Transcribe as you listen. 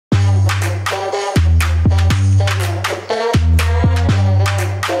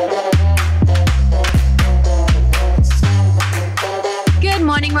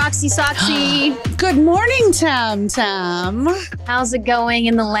Roxy Soxy. Good morning, Tam Tam. How's it going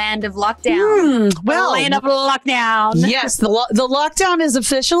in the land of lockdown? Well, the land of lockdown. Yes, the lockdown is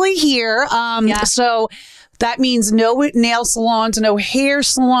officially here. Yeah. So that means no nail salons, no hair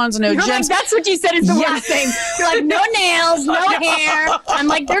salons, no You're gyms. like, that's what you said is the worst thing. You're like, no nails, no hair. I'm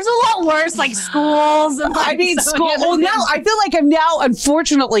like, there's a lot worse, like schools. And like, I mean, school. Well, now I feel like I've now,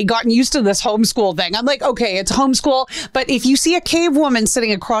 unfortunately, gotten used to this homeschool thing. I'm like, okay, it's homeschool, but if you see a cave woman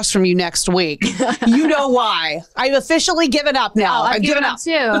sitting across from you next week, you know why. I've officially given up now. Oh, I've given up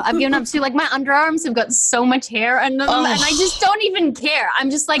too. I've given up too. Like my underarms have got so much hair, and I just don't even care.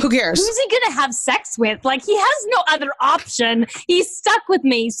 I'm just like, who cares? Who's he gonna have sex with? Like he has no other option. He's stuck with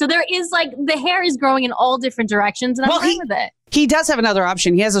me. So there is like the hair is growing in all different directions, and I'm fine with it. He does have another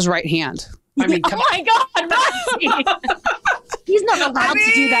option. He has his right hand. I mean, oh my God, Roxy. He's not allowed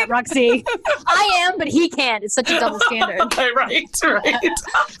to do that, Roxy. I am, but he can't. It's such a double standard. Right.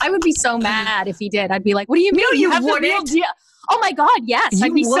 I would be so mad if he did. I'd be like, what do you mean? No, you have the real wouldn't. deal? Oh my God, yes.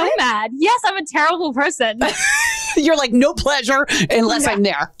 I'd be so mad. Yes, I'm a terrible person. You're like, no pleasure unless I'm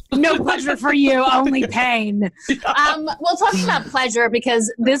there. No pleasure for you, only pain. Well, talking about pleasure,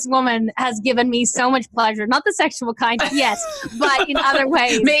 because this woman has given me so much pleasure, not the sexual kind, yes, but in other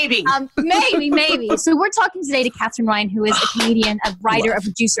ways. Maybe. Maybe. So we're talking today to Katherine Ryan, who is a comedian, a writer, a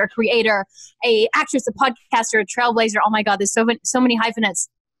producer, a creator, a actress, a podcaster, a trailblazer. Oh my God, there's so many hyphenates.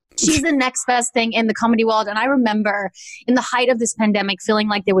 She's the next best thing in the comedy world. And I remember in the height of this pandemic feeling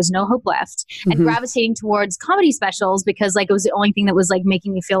like there was no hope left and gravitating towards comedy specials because like it was the only thing that was like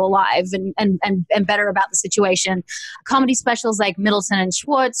making me feel alive and better about the situation. Comedy specials like Middleton and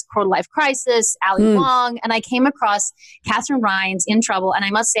Schwartz, Quarter Life Crisis, Ali Wong. And I came across Katherine Ryan's In Trouble. And I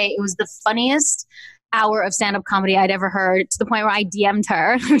must say it was the funniest hour of stand-up comedy I'd ever heard, to the point where I DM'd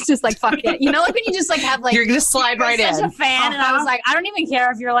her. I was just like, fuck it. You know, like when you just like have like, you're going to slide right in. Such a fan. And I was like, I don't even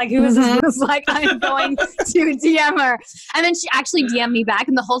care if you're like, who is this? I was like, I'm going to DM her. And then she actually DM'd me back.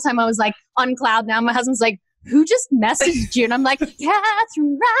 And the whole time I was like on cloud now. My husband's like, who just messaged you? And I'm like,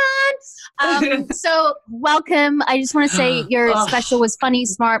 Katherine Ryan. So welcome. I just want to say your special was funny,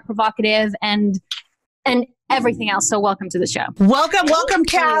 smart, provocative, and everything else. So welcome to the show. Welcome,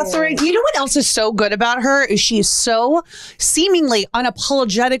 Katherine. You know what else is so good about her is she's so seemingly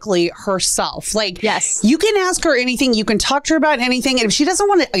unapologetically herself. Like, yes, you can ask her anything, you can talk to her about anything, and if she doesn't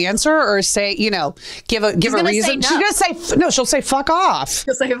want to answer or say, you know, give a reason, no. she's gonna say no. She'll say fuck off.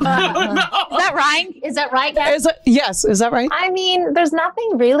 She'll say fuck off. Is that right? Is that right, Kat? Yes, is that right? I mean, there's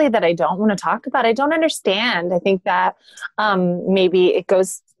nothing really that I don't want to talk about. I don't understand. I think that maybe it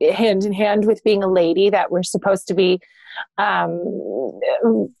goes hand in hand with being a lady, that we're supposed to be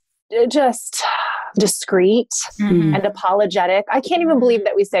just discreet and apologetic. I can't even believe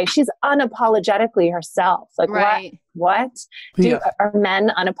that we say she's unapologetically herself. Like, right. What? Are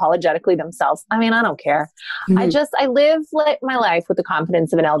men unapologetically themselves? I mean, I don't care. I live my life with the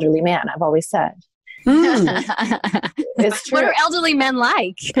confidence of an elderly man, I've always said. It's true. What are elderly men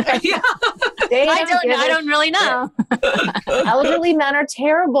like? I don't really know. Elderly men are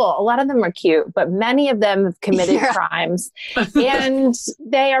terrible. A lot of them are cute, but many of them have committed crimes, and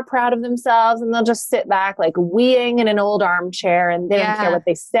they are proud of themselves, and they'll just sit back like weeing in an old armchair, and they don't care what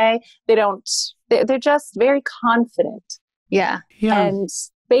they say. They're just very confident. Yeah. And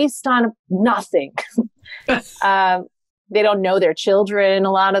based on nothing. They don't know their children,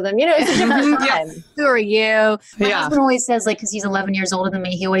 a lot of them. You know, it's a different time. Who are you? My husband always says, like, because he's 11 years older than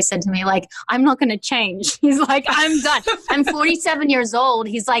me, he always said to me, like, I'm not going to change. He's like, I'm done. I'm 47 years old.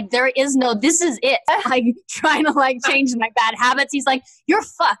 He's like, this is it. Like, trying to, like, change my bad habits. He's like, you're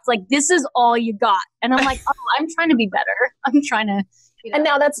fucked. Like, this is all you got. And I'm like, I'm trying to be better. I'm trying to. You know. And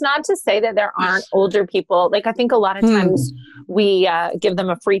now that's not to say that there aren't older people. Like, I think a lot of times we give them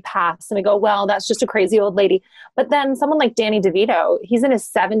a free pass and we go, well, that's just a crazy old lady. But then someone like Danny DeVito, he's in his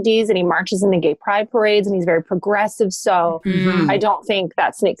 70s and he marches in the gay pride parades and he's very progressive. So I don't think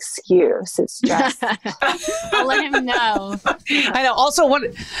that's an excuse. It's just. I'll let him know. I know. Also one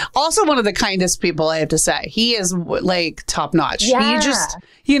of the kindest people, I have to say. He is like top notch. Yeah. He just,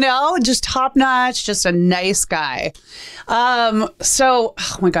 just top notch, just a nice guy. So,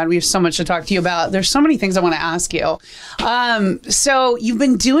 oh my God, we have so much to talk to you about. There's so many things I want to ask you. So you've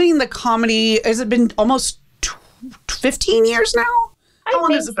been doing the comedy, has it been almost 15 years now? How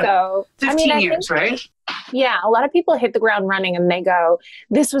long has it been? So. 15 years, right? Yeah, a lot of people hit the ground running and they go,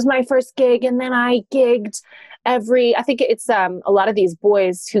 this was my first gig, and then I gigged I think it's a lot of these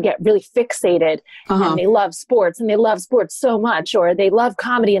boys who get really fixated and they love sports so much, or they love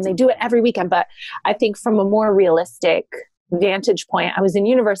comedy and they do it every weekend. But I think from a more realistic vantage point. I was in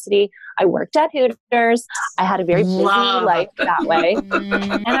university. I worked at Hooters. I had a very busy life that way.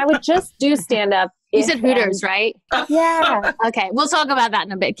 And I would just do stand-up. You said Hooters, right? Yeah. Okay. We'll talk about that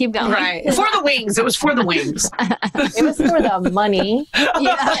in a bit. Keep going. Right. For the wings. It was for the wings. It was for the money.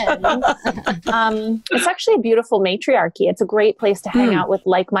 Yeah. It's actually a beautiful matriarchy. It's a great place to hang out with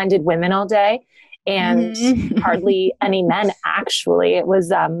like-minded women all day, and hardly any men, actually. It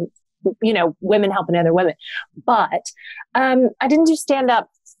was, women helping other women. But I didn't do stand-up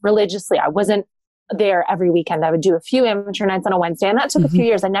religiously. I wasn't there every weekend. I would do a few amateur nights on a Wednesday, and that took a few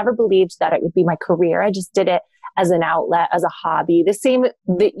years. I never believed that it would be my career. I just did it as an outlet, as a hobby. The same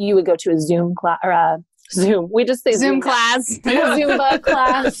that you would go to a Zoom class or a Zoom. We just say Zoom class, a Zumba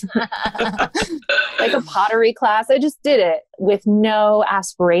class, like a pottery class. I just did it with no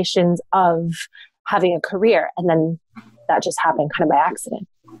aspirations of having a career, and then that just happened kind of by accident.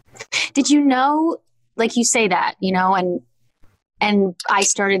 Did you know, like you say that, and I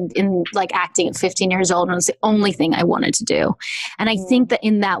started in like acting at 15 years old, and it was the only thing I wanted to do. And I think that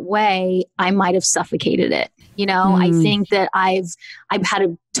in that way, I might have suffocated it. I think that I've had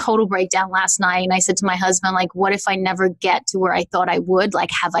a total breakdown last night. And I said to my husband, like, what if I never get to where I thought I would? Like,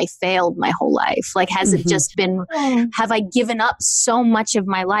 have I failed my whole life? Like, has it just been, have I given up so much of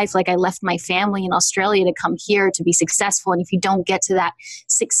my life? Like, I left my family in Australia to come here to be successful. And if you don't get to that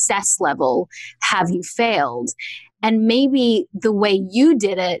success level, have you failed? And maybe the way you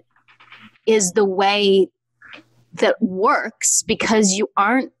did it is the way that works, because you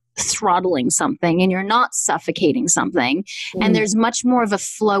aren't throttling something and you're not suffocating something. And there's much more of a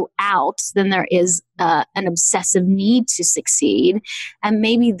flow out than there is an obsessive need to succeed. And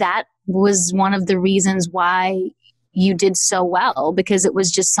maybe that was one of the reasons why you did so well, because it was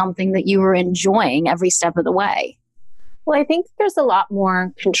just something that you were enjoying every step of the way. Well, I think there's a lot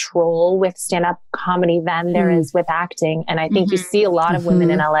more control with stand-up comedy than there is with acting. And I think you see a lot of women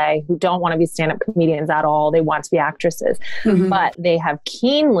in LA who don't want to be stand-up comedians at all. They want to be actresses. But they have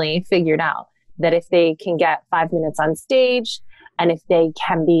keenly figured out that if they can get 5 minutes on stage, and if they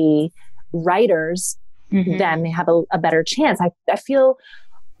can be writers, then they have a better chance. I feel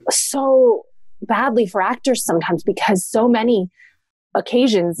so badly for actors sometimes, because so many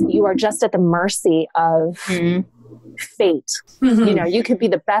occasions you are just at the mercy of fate. You could be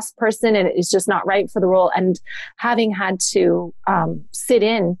the best person and it's just not right for the role. And having had to sit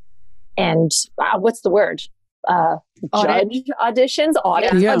in and what's the word? Judge auditions,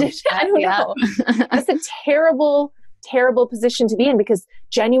 audit audition. I don't know. That's a terrible, terrible position to be in, because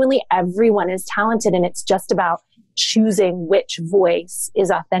genuinely everyone is talented, and it's just about choosing which voice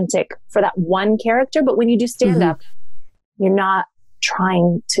is authentic for that one character. But when you do stand up, you're not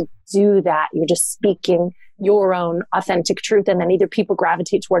trying to do that. You're just speaking your own authentic truth, and then either people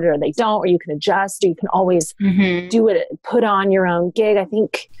gravitate toward it or they don't, or you can adjust, or you can always do it, put on your own gig. I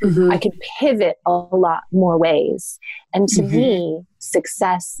think I could pivot a lot more ways. And to me,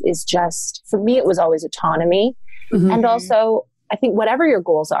 success is just, for me, it was always autonomy. And also, I think whatever your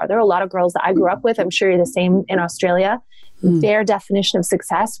goals are, there are a lot of girls that I grew up with, I'm sure you're the same in Australia. Their definition of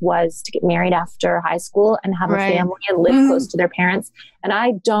success was to get married after high school and have a family and live close to their parents. And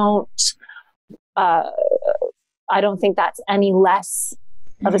I don't think that's any less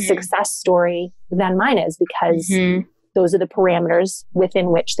of a success story than mine is, because those are the parameters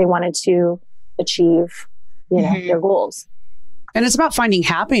within which they wanted to achieve, their goals. And it's about finding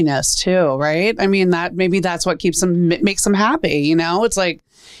happiness too, right? I mean, that's what makes them happy. It's like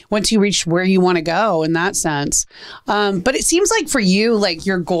once you reach where you want to go in that sense. But it seems like for you, like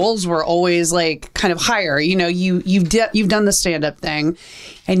your goals were always like kind of higher. You've done the stand-up thing,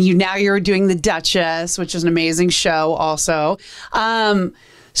 and now you're doing the Duchess, which is an amazing show also.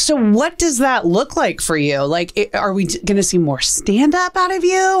 So what does that look like for you? Like, are we going to see more stand-up out of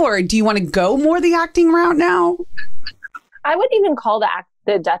you, or do you want to go more the acting route now? I wouldn't even call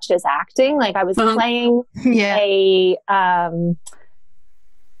the Duchess acting. Like, I was playing a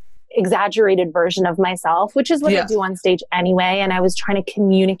exaggerated version of myself, which is what I do on stage anyway. And I was trying to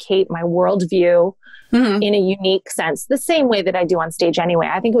communicate my worldview in a unique sense, the same way that I do on stage anyway.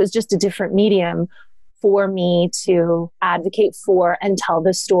 I think it was just a different medium for me to advocate for and tell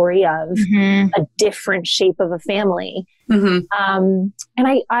the story of a different shape of a family. And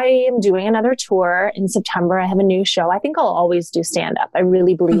I am doing another tour in September. I have a new show. I think I'll always do stand-up. I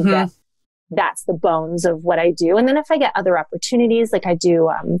really believe that that's the bones of what I do. And then if I get other opportunities, like I do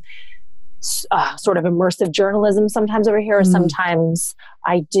sort of immersive journalism sometimes over here, or sometimes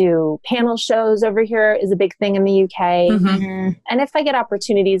I do panel shows over here is a big thing in the UK. And if I get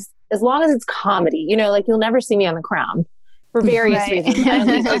opportunities, as long as it's comedy, like you'll never see me on The Crown for various reasons. I don't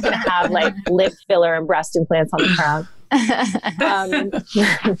think I'm going to have like lip filler and breast implants on The Crown.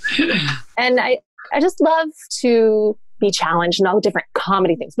 And I just love to be challenged in all different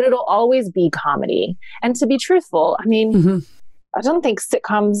comedy things, but it'll always be comedy. And to be truthful, I mean, I don't think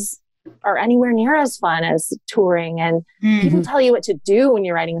sitcoms are anywhere near as fun as touring, and people tell you what to do when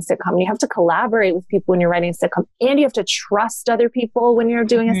you're writing a sitcom. You have to collaborate with people when you're writing a sitcom, and you have to trust other people when you're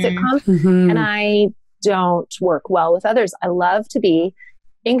doing a sitcom. And I don't work well with others. I love to be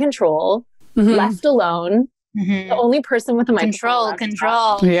in control, left alone, the only person with a microphone.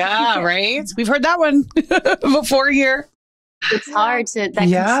 Control. Yeah, right. We've heard that one before here. It's hard to, that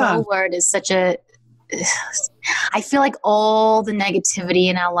control word is such a, I feel like all the negativity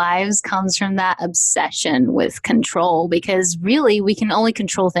in our lives comes from that obsession with control, because really we can only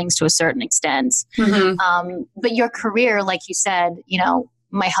control things to a certain extent. But your career, like you said, you know,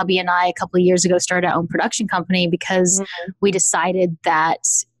 my hubby and I a couple of years ago started our own production company because we decided that,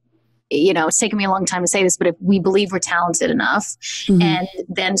 you know, it's taken me a long time to say this, but if we believe we're talented enough, and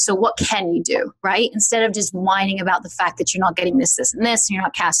then, so what can you do, right? Instead of just whining about the fact that you're not getting this, this, and this, and you're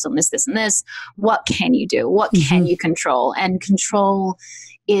not cast on this, this, and this, what can you do? What can you control? And control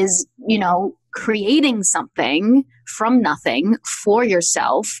is, you know, creating something from nothing for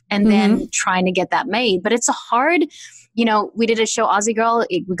yourself and then trying to get that made. But it's a hard, you know, we did a show, Aussie Girl,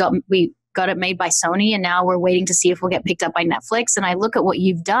 we got it made by Sony, and now we're waiting to see if we'll get picked up by Netflix. And I look at what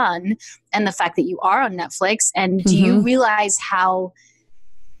you've done and the fact that you are on Netflix, and do you realize how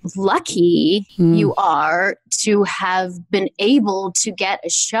lucky you are to have been able to get a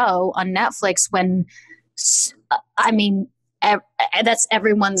show on Netflix when, I mean, that's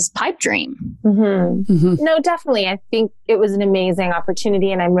everyone's pipe dream. No, definitely. I think it was an amazing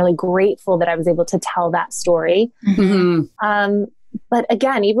opportunity, and I'm really grateful that I was able to tell that story. But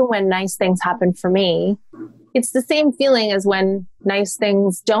again, even when nice things happen for me, it's the same feeling as when nice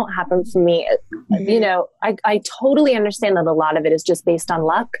things don't happen for me. You know, I totally understand that a lot of it is just based on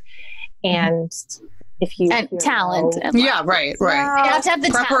luck and if you and talent. Know, and yeah, right. You have to have the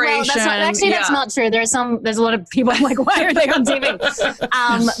preparation. That's not true. There's a lot of people I'm like, why are they on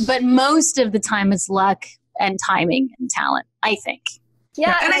TV? But most of the time it's luck and timing and talent, I think.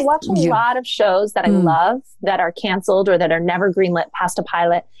 Yeah, and I watch a lot of shows that I love that are canceled or that are never greenlit past a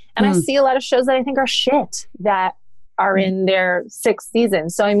pilot. And I see a lot of shows that I think are shit that are in their 6th season.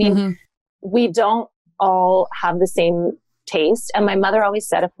 So, I mean, we don't all have the same taste. And my mother always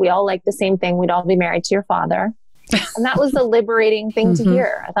said, if we all like the same thing, we'd all be married to your father. And that was a liberating thing to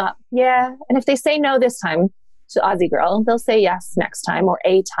hear. I thought, yeah. And if they say no this time to Aussie Girl, they'll say yes next time or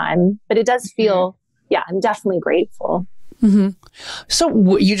a time. But it does feel, I'm definitely grateful.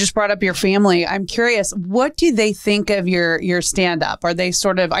 So you just brought up your family. I'm curious, what do they think of your stand-up? Are they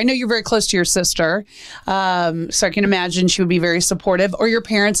sort of, I know you're very close to your sister, so I can imagine she would be very supportive, or your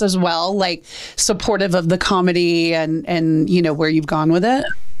parents as well, like supportive of the comedy and you know, where you've gone with it?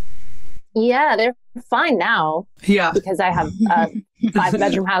 Yeah, they're fine now. Yeah. Because I have a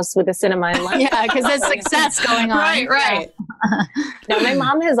 5-bedroom house with a cinema in London. Yeah, because there's success going on. Right. Now, my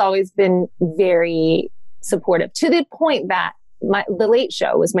mom has always been very supportive, to the point that The Late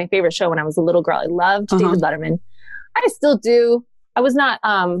Show was my favorite show when I was a little girl. I loved David Letterman. I still do. I was not,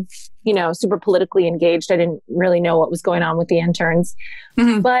 you know, super politically engaged. I didn't really know what was going on with the interns,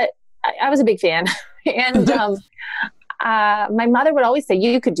 but I was a big fan. And my mother would always say,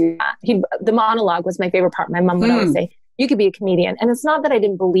 you could do that. The monologue was my favorite part. My mom would always say, you could be a comedian. And it's not that I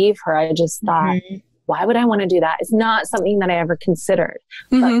didn't believe her. I just thought, why would I want to do that? It's not something that I ever considered.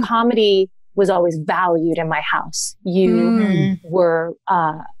 But comedy was always valued in my house. You were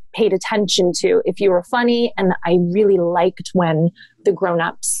paid attention to if you were funny. And I really liked when the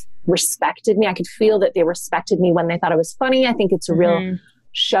grown-ups respected me. I could feel that they respected me when they thought I was funny. I think it's a real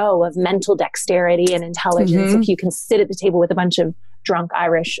show of mental dexterity and intelligence if you can sit at the table with a bunch of drunk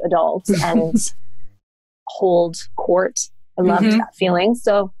Irish adults and hold court. I loved that feeling.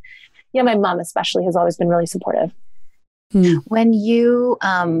 So yeah, my mom especially has always been really supportive. When you,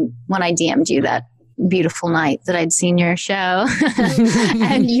 when I DM'd you that beautiful night that I'd seen your show,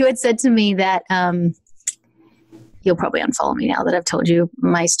 and you had said to me that you'll probably unfollow me now that I've told you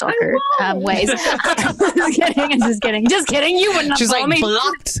my stalker ways. Just kidding. You wouldn't She's unfollow like, me.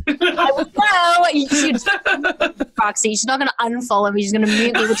 blocked. I would know. Roxy, she's not going to unfollow me. She's going to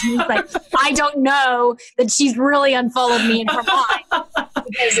mute me, which means like I don't know that she's really unfollowed me in her mind,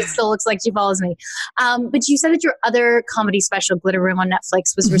 because it still looks like she follows me. But you said that your other comedy special, Glitter Room on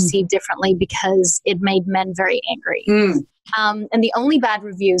Netflix, was received differently because it made men very angry. And the only bad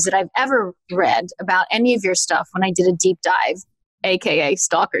reviews that I've ever read about any of your stuff when I did a deep dive AKA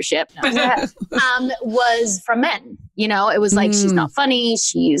stalkership, Yeah. was from men. You know, it was like, she's not funny,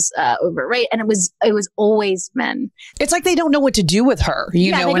 she's overrated. And it was always men. It's like they don't know what to do with her.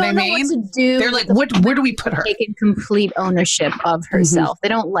 You know what I mean? They don't know what to do. They're like, where do we put her? Taking complete ownership of herself. They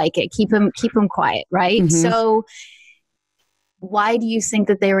don't like it. Keep them quiet, right? So why do you think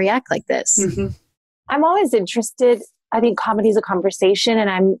that they react like this? I'm always interested. I think comedy is a conversation, and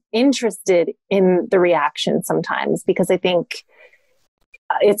I'm interested in the reaction sometimes, because I think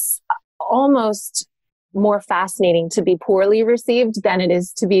it's almost more fascinating to be poorly received than it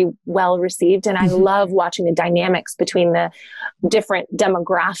is to be well received. And I love watching the dynamics between the different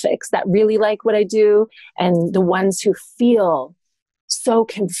demographics that really like what I do and the ones who feel so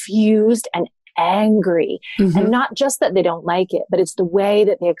confused and angry. And not just that they don't like it, but it's the way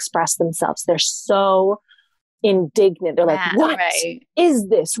that they express themselves. They're so indignant. They're like, what is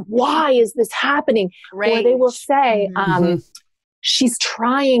this? Why is this happening? Or they will say, she's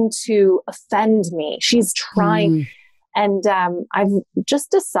trying to offend me. She's trying. And I've just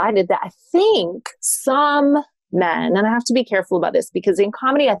decided that I think some men, and I have to be careful about this, because in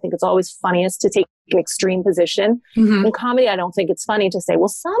comedy, I think it's always funniest to take an extreme position. In comedy, I don't think it's funny to say, well,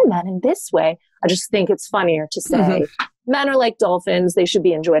 some men in this way. I just think it's funnier to say, men are like dolphins. They should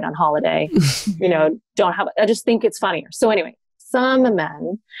be enjoyed on holiday. You know, I just think it's funnier. So anyway, some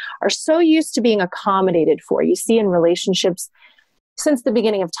men are so used to being accommodated for. You see in relationships since the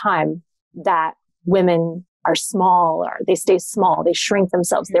beginning of time that women are small, or they stay small, they shrink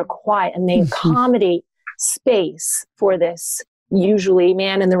themselves, they're quiet, and they accommodate space for this usually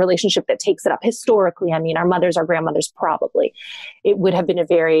man in the relationship that takes it up. Historically, I mean, our mothers, our grandmothers, probably, it would have been a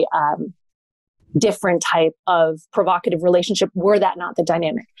very different type of provocative relationship were that not the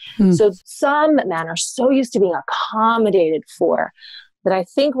dynamic. So some men are so used to being accommodated for that I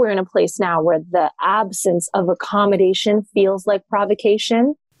think we're in a place now where the absence of accommodation feels like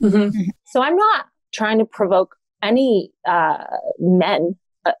provocation. So I'm not trying to provoke any men.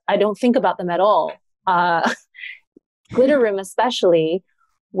 I don't think about them at all. Glitter Room especially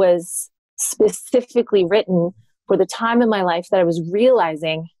was specifically written for the time in my life that I was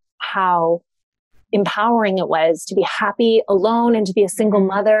realizing how empowering it was to be happy alone and to be a single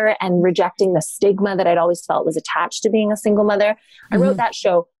mother, and rejecting the stigma that I'd always felt was attached to being a single mother. I wrote that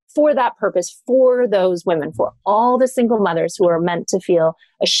show for that purpose, for those women, for all the single mothers who are meant to feel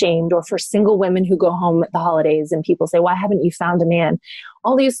ashamed, or for single women who go home at the holidays and people say, why haven't you found a man?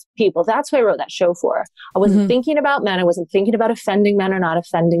 All these people, that's what I wrote that show for. I wasn't thinking about men. I wasn't thinking about offending men or not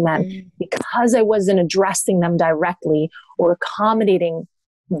offending men, because I wasn't addressing them directly or accommodating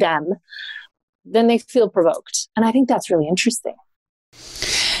them. Then they feel provoked. And I think that's really interesting.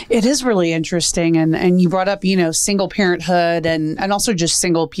 It is really interesting. And you brought up, you know, single parenthood and also just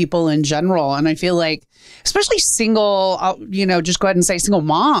single people in general. And I feel like, especially single, you know, just go ahead and say single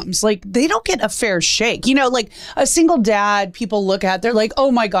moms, like they don't get a fair shake. You know, like a single dad, people look at, they're like,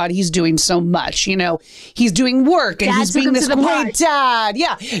 oh my God, he's doing so much. You know, he's doing work and he's being this great dad.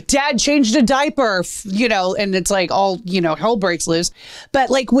 Yeah. Dad changed a diaper, you know, and it's like all, you know, hell breaks loose. But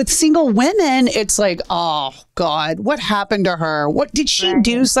like with single women, it's like, oh God, what happened to her? What did she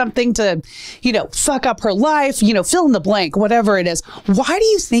do something to, you know, fuck up her life, you know, fill in the blank, whatever it is. Why do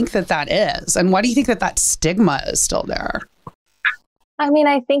you think that is? And why do you think that stigma is still there? I mean,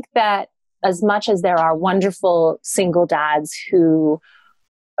 I think that as much as there are wonderful single dads who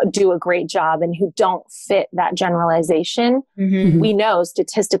do a great job and who don't fit that generalization, we know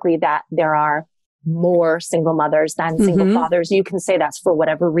statistically that there are more single mothers than single fathers. You can say that's for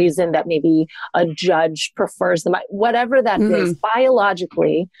whatever reason, that maybe a judge prefers them, whatever that is.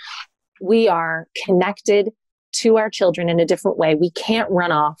 Biologically, we are connected to our children in a different way. We can't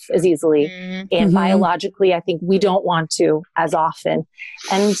run off as easily. And biologically, I think we don't want to as often.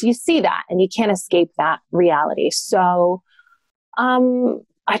 And you see that, and you can't escape that reality. So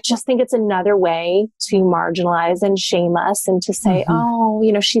I just think it's another way to marginalize and shame us, and to say, oh,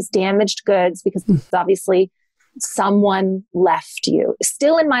 you know, she's damaged goods, because obviously someone left you.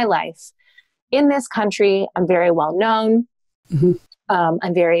 Still in my life, in this country, I'm very well known.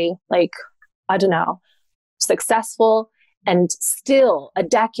 I'm very, like, I don't know, successful. And still, a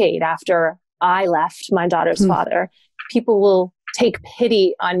decade after I left my daughter's father, people will take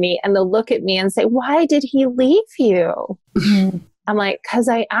pity on me, and they'll look at me and say, why did he leave you? I'm like, because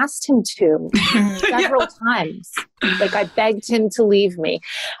I asked him to several times. Like, I begged him to leave me.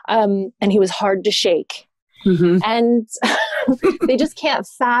 And he was hard to shake. And they just can't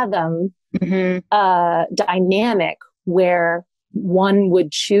fathom a dynamic where one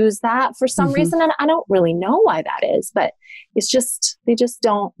would choose that for some reason. And I don't really know why that is, but it's just, they just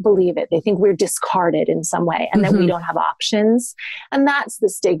don't believe it. They think we're discarded in some way and that we don't have options. And that's the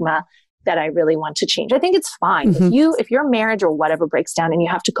stigma that I really want to change. I think it's fine. If your marriage or whatever breaks down and you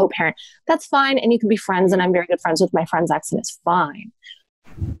have to co-parent, that's fine. And you can be friends. And I'm very good friends with my friend's ex and it's fine.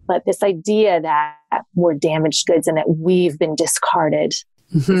 But this idea that we're damaged goods and that we've been discarded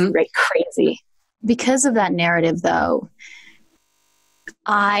is very crazy. Because of that narrative, though,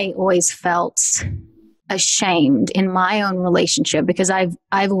 I always felt ashamed in my own relationship because I've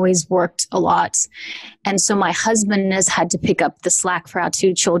always worked a lot. And so my husband has had to pick up the slack for our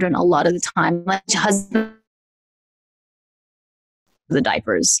 2 children a lot of the time. My husband, the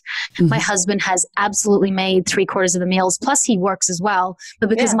diapers. My husband has absolutely made 3/4 of the meals. Plus he works as well. But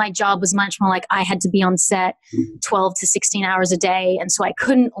because my job was much more like I had to be on set 12 to 16 hours a day. And so I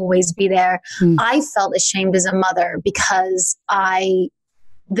couldn't always be there. I felt ashamed as a mother because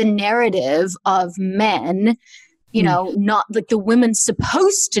the narrative of men, you know, not like the woman's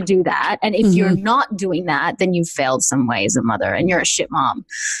supposed to do that. And if you're not doing that, then you've failed some way as a mother and you're a shit mom.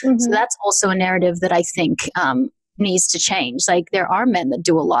 So that's also a narrative that I think, needs to change. Like there are men that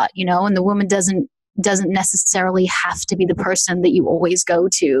do a lot, you know, and the woman doesn't necessarily have to be the person that you always go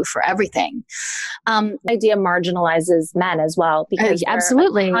to for everything. The idea marginalizes men as well because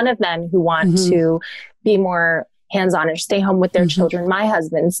absolutely there are a ton of men who want to be more hands-on or stay home with their children. My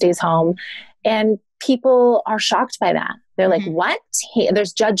husband stays home and people are shocked by that. They're like, what?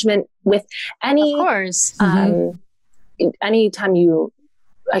 There's judgment with any, of course. Anytime you,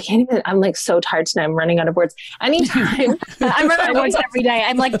 I can't even, I'm like so tired tonight. I'm running out of words. Anytime. I'm running out of words every day.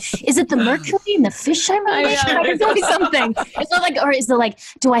 I'm like, is it the mercury in the fish I'm eating? I know something. It's not like, or is it like,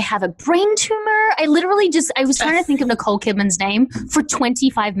 do I have a brain tumor? I was trying to think of Nicole Kidman's name for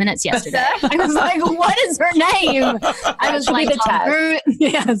 25 minutes yesterday. I was like, what is her name? I was like,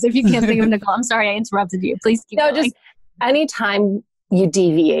 yes, if you can't think of Nicole, I'm sorry I interrupted you. Please keep going. Just anytime you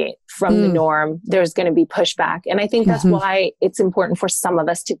deviate from the norm, there's going to be pushback. And I think that's why it's important for some of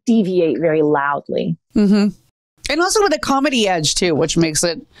us to deviate very loudly. And also with a comedy edge too, which makes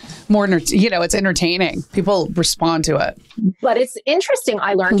it more, it's entertaining. People respond to it. But it's interesting.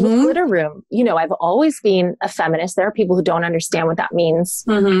 I learned with Glitter Room, you know, I've always been a feminist. There are people who don't understand what that means.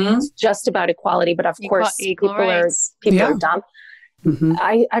 It's just about equality. But of course, people are dumb.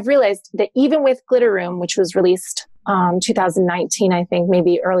 I've realized that even with Glitter Room, which was released 2019, I think,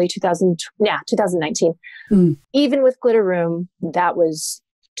 maybe early 2019. Even with Glitter Room, that was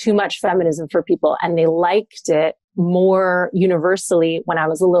too much feminism for people. And they liked it more universally when I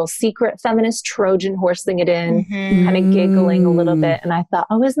was a little secret feminist Trojan horsing it in, kind of giggling a little bit. And I thought,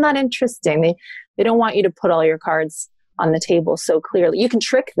 oh, isn't that interesting? They don't want you to put all your cards on the table so clearly. You can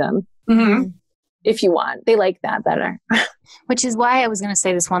trick them. If you want. They like that better. Which is why I was going to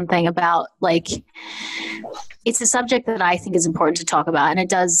say this one thing about like, it's a subject that I think is important to talk about. And it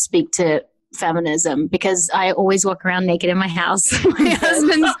does speak to feminism because I always walk around naked in my house. My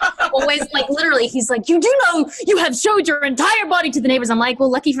husband's always like, literally, he's like, you do know you have showed your entire body to the neighbors. I'm like,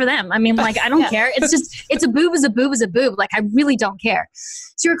 well, lucky for them. I mean, like, I don't care. It's just, it's a boob is a boob is a boob. Like, I really don't care.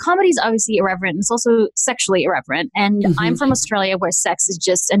 So your comedy is obviously irreverent. It's also sexually irreverent. And I'm from Australia where sex is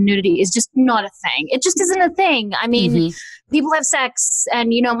just, and nudity is just not a thing. It just isn't a thing. I mean, people have sex.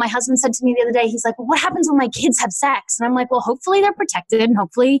 And, you know, my husband said to me the other day, he's like, well, what happens when my kids have sex? And I'm like, well, hopefully they're protected and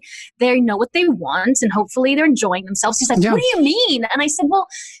hopefully they know what they want and hopefully they're enjoying themselves. He's like, what do you mean? And I said, well,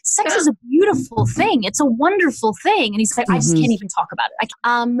 sex is a beautiful thing. It's a wonderful thing. And he's like, I just can't even talk about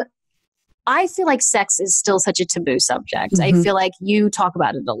it. I feel like sex is still such a taboo subject. I feel like you talk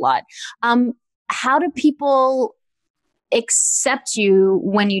about it a lot. How do people accept you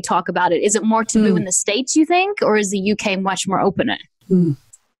when you talk about it? Is it more taboo in the States, you think, or is the UK much more open?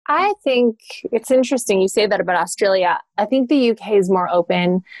 I think it's interesting you say that about Australia. I think the UK is more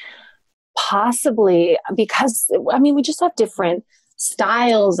open, possibly because, I mean, we just have different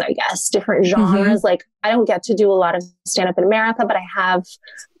styles, I guess, different genres. Like, I don't get to do a lot of stand-up in America, but I have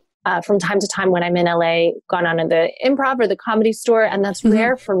from time to time when I'm in LA, gone on to the Improv or the Comedy Store, and that's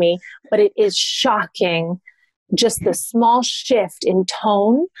rare for me, but it is shocking. Just the small shift in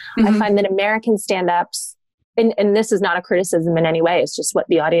tone. I find that American stand-ups, and this is not a criticism in any way, it's just what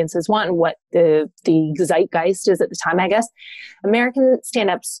the audiences want and what the zeitgeist is at the time, I guess. American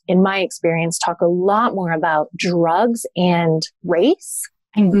stand-ups, in my experience, talk a lot more about drugs and race.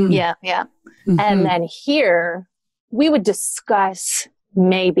 Yeah. And then here, we would discuss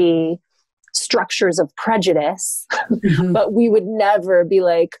maybe structures of prejudice, but we would never be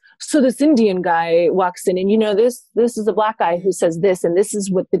like, so this Indian guy walks in and, you know, this is a black guy who says this, and this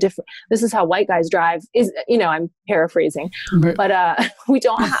is what this is how white guys drive is, you know, I'm paraphrasing, but we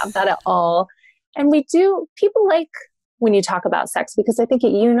don't have that at all. And people like when you talk about sex, because I think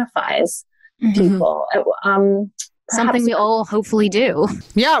it unifies people. Something we all hopefully do.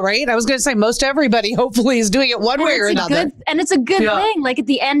 Yeah, right. I was going to say most everybody hopefully is doing it one way or another. And it's a good thing. Like at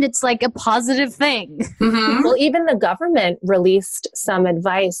the end, it's like a positive thing. Well, even the government released some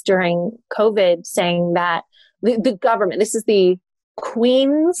advice during COVID saying that the government, this is the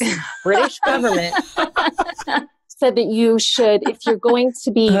Queen's British government, said that you should, if you're going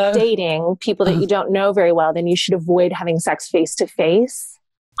to be dating people that you don't know very well, then you should avoid having sex face to face.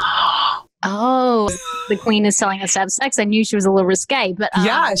 Oh, the Queen is telling us to have sex. I knew she was a little risque, but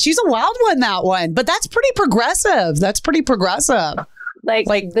yeah, she's a wild one, that one. But that's pretty progressive. Like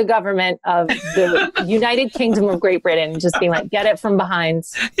the government of the United Kingdom of Great Britain just being like, get it from behind,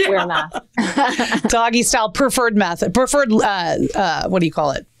 wear a mask. Doggy style, preferred method, what do you call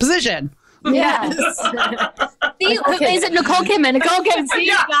it? Position. Yes. Is it Nicole Kidman? Nicole Kidman. See,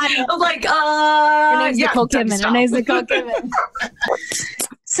 yeah. I'm like, her name's Nicole Kidman. Her name's Nicole Kidman.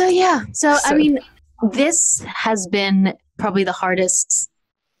 So I mean, this has been probably the hardest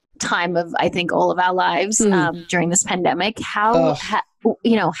time of, I think, all of our lives during this pandemic. How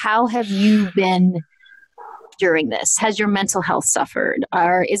have you been during this? Has your mental health suffered?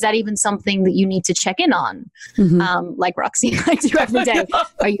 Or is that even something that you need to check in on? Like Roxy and I do every day.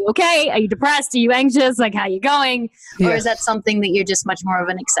 Are you okay? Are you depressed? Are you anxious? Like, how are you going? Yeah. Or is that something that you're just much more of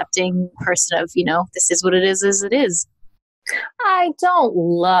an accepting person of, you know, this is what it is as it is? I don't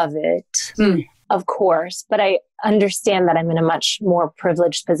love it, of course, but I understand that I'm in a much more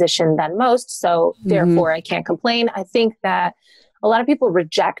privileged position than most. So therefore I can't complain. I think that a lot of people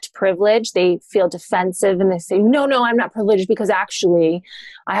reject privilege. They feel defensive and they say, no, I'm not privileged because actually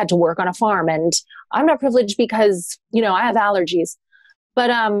I had to work on a farm, and I'm not privileged because, you know, I have allergies. But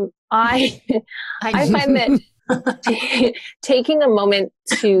I find that taking a moment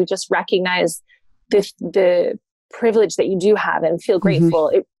to just recognize the privilege that you do have and feel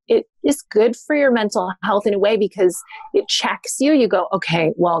grateful, it is good for your mental health in a way, because it checks you. You go,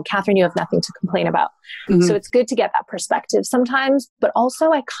 okay, well, Katherine, you have nothing to complain about. So it's good to get that perspective sometimes, but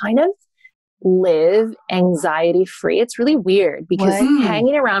also I kind of live anxiety free. It's really weird because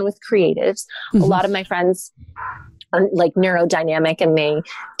hanging around with creatives, a lot of my friends are like neurodynamic and they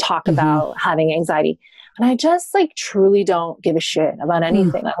talk about having anxiety. And I just like truly don't give a shit about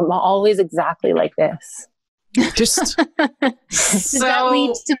anything. I'm always exactly like this. Just does that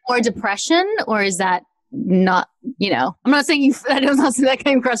lead to more depression, or is that not, you know, I'm not saying that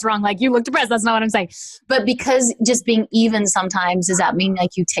came across wrong, like you look depressed, that's not what I'm saying, but because just being even sometimes, does that mean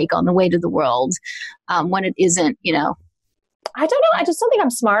like you take on the weight of the world when it isn't, you know? I don't know. I just don't think I'm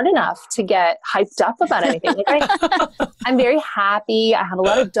smart enough to get hyped up about anything. Like I'm very happy. I have a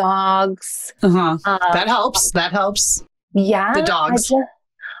lot of dogs. That helps. Yeah. The dogs.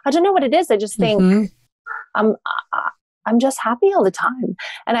 I don't know what it is. I just think I'm just happy all the time.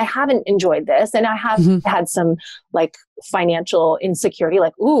 And I haven't enjoyed this. And I have had some like financial insecurity,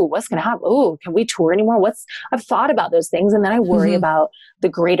 like, ooh, what's going to happen? Ooh, can we tour anymore? I've thought about those things. And then I worry about the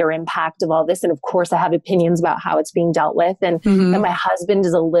greater impact of all this. And of course I have opinions about how it's being dealt with. And my husband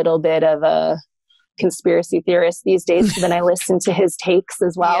is a little bit of a conspiracy theorist these days. So then I listen to his takes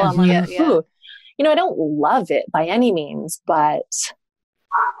as well. I'm like, ooh, you know, I don't love it by any means, but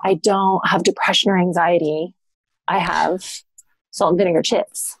I don't have depression or anxiety. I have salt and vinegar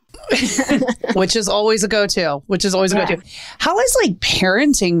chips. Which is always a go-to. How has like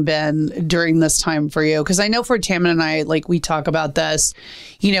parenting been during this time for you? Because I know for Tammin and I, like we talk about this,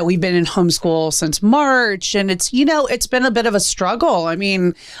 you know, we've been in homeschool since March, and it's, you know, it's been a bit of a struggle. I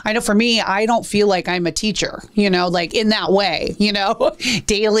mean, I know for me, I don't feel like I'm a teacher, you know, like in that way, you know,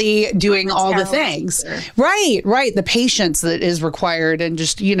 daily doing all the things. Right. The patience that is required and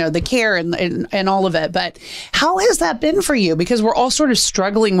just, you know, the care and all of it. But how has that been for you? Because we're all sort of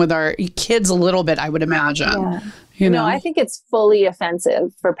struggling with our kids a little bit, I would imagine. Yeah. You know, I think it's fully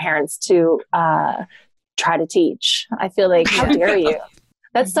offensive for parents to try to teach. I feel like, how dare you?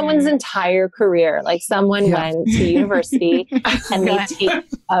 That's someone's entire career. Like someone went to university and they take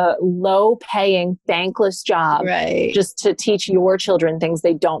a low paying, thankless job just to teach your children things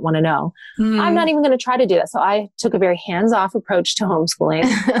they don't want to know. I'm not even going to try to do that. So I took a very hands-off approach to homeschooling.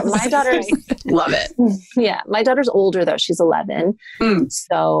 My daughter's love it. Yeah. My daughter's older though. She's 11.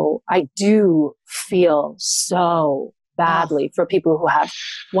 So I do feel so badly for people who have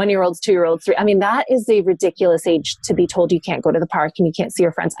 1-year-olds, 2-year-olds, 3. I mean, that is a ridiculous age to be told you can't go to the park and you can't see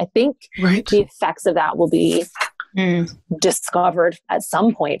your friends. I think the effects of that will be discovered at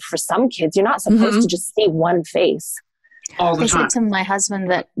some point for some kids. You're not supposed to just see one face all the time. I said to my husband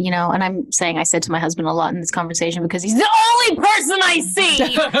that, and I'm saying I said to my husband a lot in this conversation because he's the only person I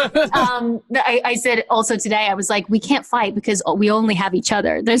see. I said also today, I was like, we can't fight because we only have each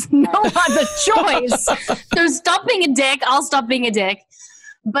other. There's no other choice. There's stop being a dick. I'll stop being a dick.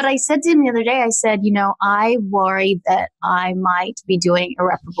 But I said to him the other day, I said, I worry that I might be doing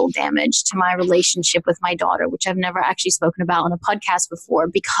irreparable damage to my relationship with my daughter, which I've never actually spoken about on a podcast before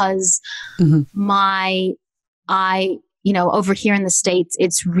because over here in the States,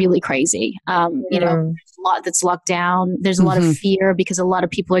 it's really crazy. There's a lot that's locked down. There's a lot of fear because a lot of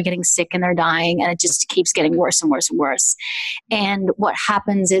people are getting sick and they're dying, and it just keeps getting worse and worse and worse. And what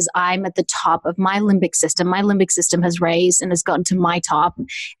happens is I'm at the top of my limbic system. My limbic system has raised and has gotten to my top.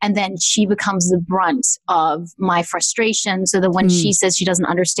 And then she becomes the brunt of my frustration. So that when she says she doesn't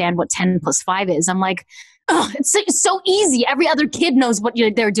understand what 10 plus 5 is, I'm like, it's so easy. Every other kid knows what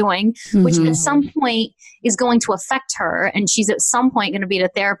they're doing, which at some point is going to affect her. And she's at some point going to be the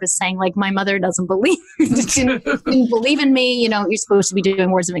therapist saying, like, my mother didn't believe in me. You're supposed to be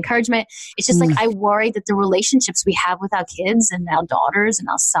doing words of encouragement. It's just like, I worry that the relationships we have with our kids and our daughters and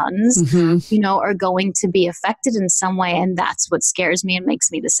our sons, are going to be affected in some way. And that's what scares me and makes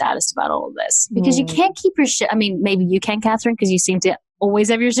me the saddest about all of this, because you can't keep your shit. I mean, maybe you can, Katherine, because you seem to always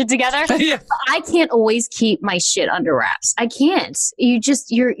have your shit together. I can't always keep my shit under wraps. I can't.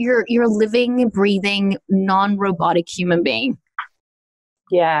 You're a living, breathing, non-robotic human being.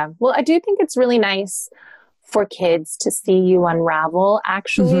 Yeah. Well, I do think it's really nice for kids to see you unravel,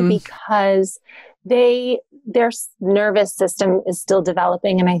 actually, because their nervous system is still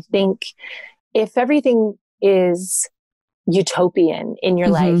developing. And I think if everything is utopian in your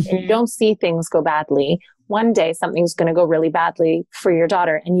life and you don't see things go badly, one day something's going to go really badly for your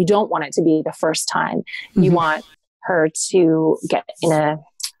daughter, and you don't want it to be the first time. You want her to get in a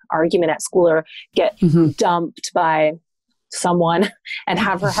argument at school or get dumped by someone and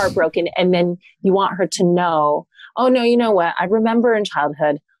have her heart broken. And then you want her to know, oh no, you know what? I remember in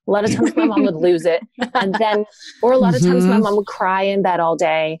childhood, a lot of times my mom would lose it. And then, or a lot of times my mom would cry in bed all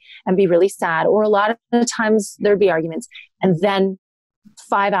day and be really sad. Or a lot of times there'd be arguments. And then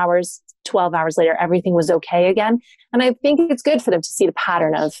 5 hours, 12 hours later, everything was okay again. And I think it's good for them to see the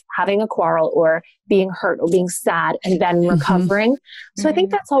pattern of having a quarrel or being hurt or being sad and then recovering. So I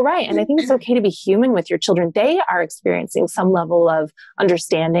think that's all right. And I think it's okay to be human with your children. They are experiencing some level of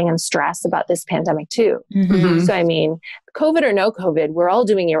understanding and stress about this pandemic too. So I mean, COVID or no COVID, we're all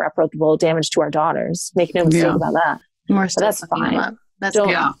doing irreparable damage to our daughters. Make no mistake about that. So that's fine. That's good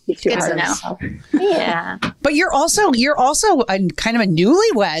to know. Yeah. But you're also a kind of a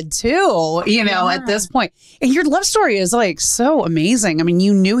newlywed too, at this point. And your love story is like so amazing. I mean,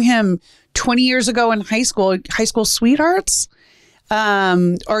 you knew him 20 years ago in high school sweethearts.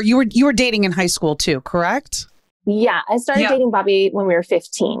 Or you were dating in high school too, correct? Yeah. I started dating Bobby when we were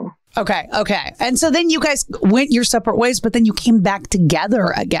 15. Okay. And so then you guys went your separate ways, but then you came back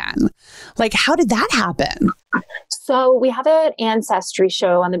together again. Like, how did that happen? So we have an ancestry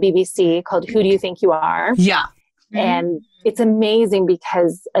show on the BBC called Who Do You Think You Are? Yeah. And it's amazing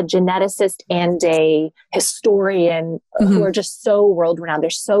because a geneticist and a historian who are just so world-renowned, they're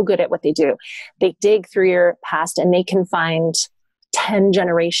so good at what they do. They dig through your past and they can find 10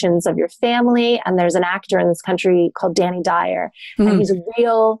 generations of your family. And there's an actor in this country called Danny Dyer. And he's a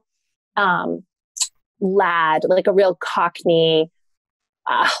real lad, like a real Cockney.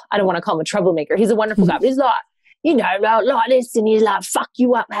 I don't want to call him a troublemaker. He's a wonderful guy, but he's like, like this, and he's like, fuck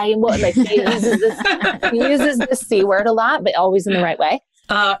you up, hey, and what? Like he uses the C word a lot, but always in the right way.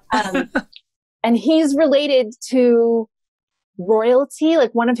 And he's related to royalty.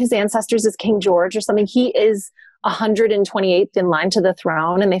 Like one of his ancestors is King George or something. He is 128th in line to the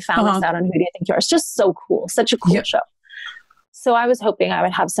throne, and they found this out on Who Do You Think You Are? It's just so cool. Such a cool show. So I was hoping I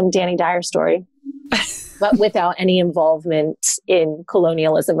would have some Danny Dyer story, but without any involvement in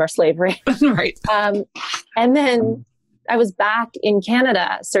colonialism or slavery. Right. And then I was back in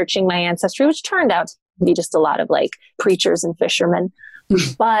Canada searching my ancestry, which turned out to be just a lot of like preachers and fishermen.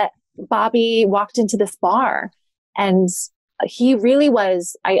 But Bobby walked into this bar, and he really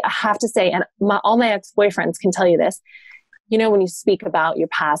was, I have to say, and all my ex-boyfriends can tell you this, when you speak about your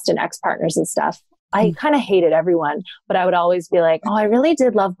past and ex-partners and stuff, I kind of hated everyone, but I would always be like, oh, I really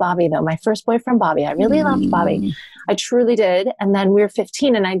did love Bobby though. My first boyfriend, Bobby, I really loved Bobby. I truly did. And then we were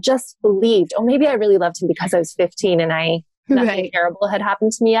 15 and I just believed, maybe I really loved him because I was 15 and nothing terrible had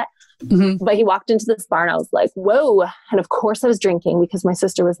happened to me yet. But he walked into this bar and I was like, whoa. And of course I was drinking because my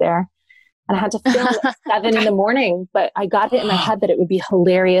sister was there. And I had to film at 7 a.m, but I got it in my head that it would be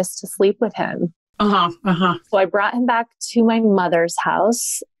hilarious to sleep with him. So I brought him back to my mother's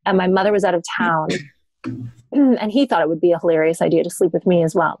house, and my mother was out of town. And he thought it would be a hilarious idea to sleep with me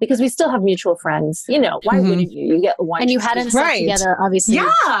as well, because we still have mutual friends. You know, why wouldn't you? You get one. And you hadn't slept together, obviously.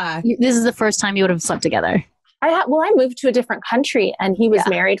 Yeah. This is the first time you would have slept together. I moved to a different country, and he was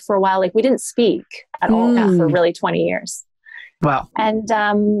married for a while. Like, we didn't speak at all for really 20 years. Wow. And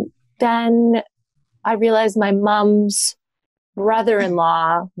then I realized my mom's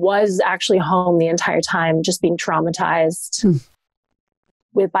brother-in-law was actually home the entire time, just being traumatized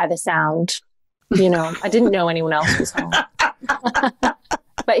by the sound. You know, I didn't know anyone else was home.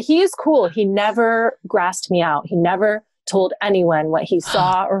 But he is cool. He never grassed me out. He never told anyone what he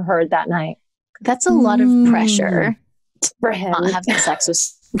saw or heard that night. That's a lot of pressure for him. Not having sex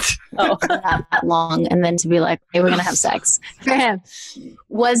with that long, and then to be like, hey, we're going to have sex. For him,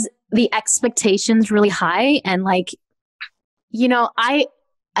 was the expectations really high? And like, you know, I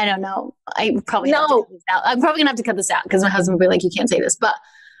don't know. I'm probably going to have to cut this out because my husband will be like, you can't say this. But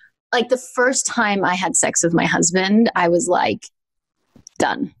like the first time I had sex with my husband, I was like,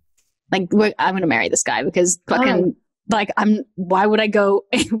 done. Like, I'm going to marry this guy because fucking... Like, why would I go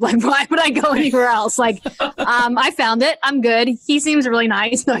anywhere else? Like, I found it. I'm good. He seems really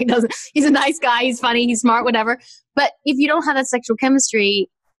nice. No, he doesn't. He's a nice guy. He's funny. He's smart, whatever. But if you don't have that sexual chemistry,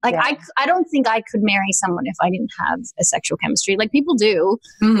 like, I don't think I could marry someone if I didn't have a sexual chemistry. Like, people do,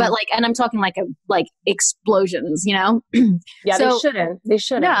 but like, and I'm talking like explosions, you know? Yeah, so, they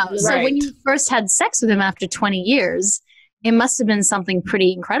shouldn't. Yeah. Right. So when you first had sex with him after 20 years, it must have been something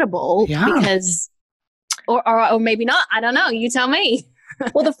pretty incredible because... Or maybe not. I don't know. You tell me.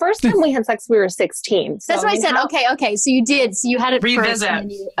 Well, the first time we had sex, we were 16. So that's what I said. Okay. So you did. So you had it revisit. First.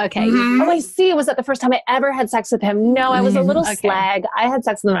 And okay. Oh, I see. Was that the first time I ever had sex with him? No, I was a little slag. I had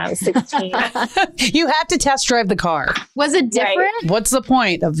sex with him when I was 16. You had to test drive the car. Was it different? Right. What's the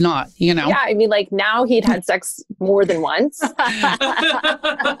point of not, you know? Yeah. I mean, like now he'd had sex more than once.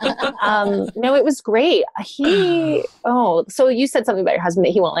 No, it was great. So you said something about your husband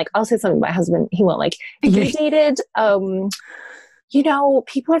that he won't like. I'll say something about my husband he won't like. He dated, you know,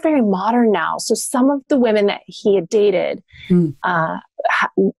 people are very modern now. So some of the women that he had dated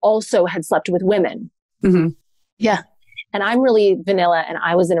also had slept with women. Mm-hmm. Yeah. And I'm really vanilla, and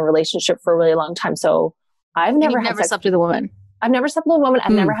I was in a relationship for a really long time. So I've never slept with a woman. I've never slept with a woman.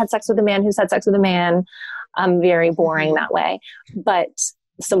 I've never had sex with a man who's had sex with a man. I'm very boring that way. But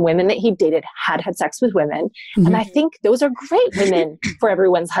some women that he dated had sex with women. And I think those are great women for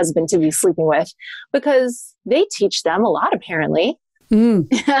everyone's husband to be sleeping with, because they teach them a lot, apparently.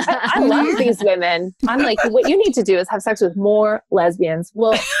 I love these women. I'm like, what you need to do is have sex with more lesbians.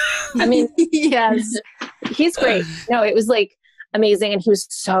 Well, I mean, yes, he's great. No, it was like amazing. And he was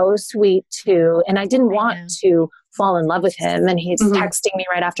so sweet too. And I didn't want to fall in love with him. And he's texting me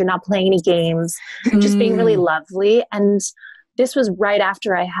right after, not playing any games, just being really lovely. And this was right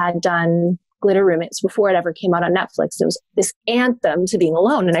after I had done Glitter Roommates, before it ever came out on Netflix. It was this anthem to being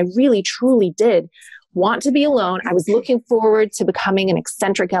alone. And I really, truly did want to be alone. I was looking forward to becoming an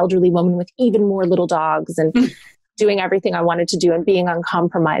eccentric elderly woman with even more little dogs and doing everything I wanted to do and being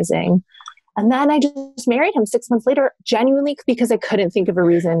uncompromising. And then I just married him 6 months later, genuinely because I couldn't think of a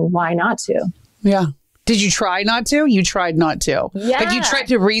reason why not to. Yeah. Did you try not to? You tried not to. Yeah. Like you tried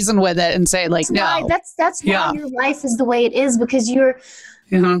to reason with it and say like, no. That's why your life is the way it is, because you're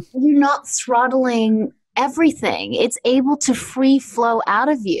not throttling everything. It's able to free flow out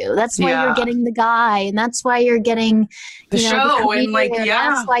of you. That's why you're getting the guy, and that's why you're getting the show, and like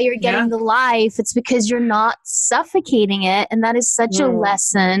that's why you're getting the life. It's because you're not suffocating it, and that is such a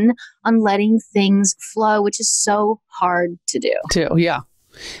lesson on letting things flow, which is so hard to do. Yeah.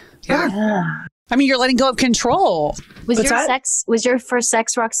 I mean, you're letting go of control. Was your first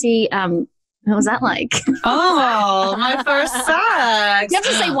sex, Roxy? What was that like? Oh, my first sex. You have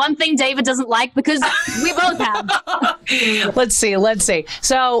to say one thing David doesn't like, because we both have. Let's see.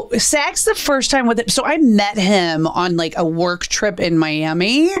 So sex the first time with him. So I met him on like a work trip in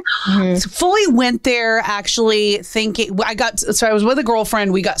Miami. So fully went there actually thinking I was with a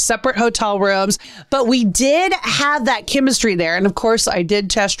girlfriend. We got separate hotel rooms, but we did have that chemistry there. And of course I did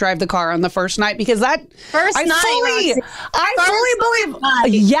test drive the car on the first night, because I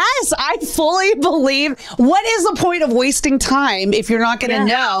fully believe, what is the point of wasting time if you're not going to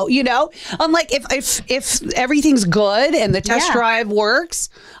know, you know? Unlike if everything's good and the test drive works,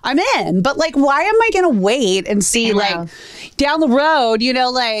 I'm in. But like, why am I going to wait and see like down the road, you know,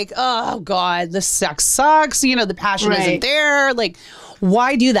 like, oh God, the sex sucks, you know, the passion isn't there. Like,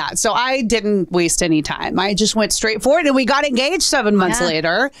 why do that? So I didn't waste any time. I just went straight for it, and we got engaged 7 months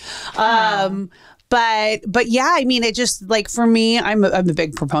later. But yeah, I mean, it just like for me, I'm a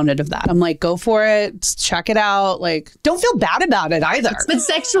big proponent of that. I'm like, go for it, check it out. Like, don't feel bad about it either. But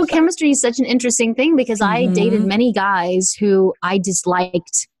sexual chemistry is such an interesting thing because I dated many guys who I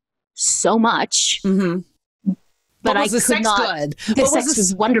disliked so much. But was I the sex not. Good? The sex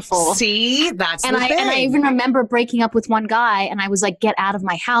was wonderful. See, that's and the thing. And I even remember breaking up with one guy, and I was like, "Get out of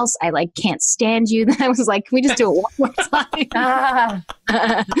my house! I like can't stand you." Then I was like, "Can we just do it one more time?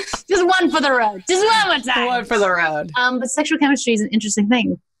 Just one for the road. Just one more time. One for the road." But sexual chemistry is an interesting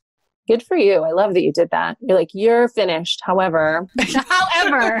thing. Good for you. I love that you did that. You're like, you're finished. However,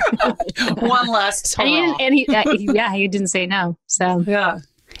 one last hurrah. And he didn't say no. So yeah.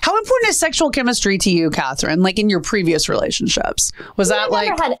 How important is sexual chemistry to you, Katherine? Like in your previous relationships, was that like? I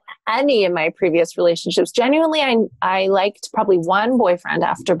never had any in my previous relationships. Genuinely, I liked probably one boyfriend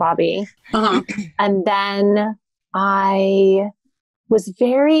after Bobby, and then I was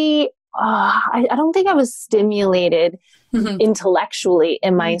very. I don't think I was stimulated intellectually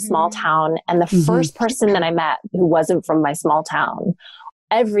in my small town. And the first person that I met who wasn't from my small town,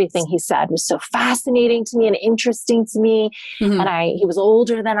 everything he said was so fascinating to me and interesting to me. And he was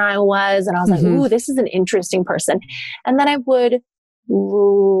older than I was. And I was like, ooh, this is an interesting person. And then I would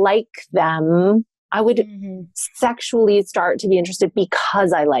like them. I would sexually start to be interested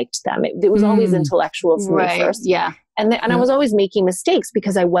because I liked them. It was always intellectual for me first. Yeah. And I was always making mistakes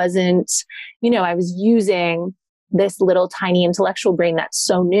because I wasn't, I was using this little tiny intellectual brain that's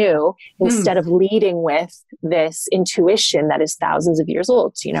so new instead of leading with this intuition that is thousands of years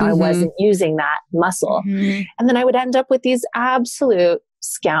old. I wasn't using that muscle. And then I would end up with these absolute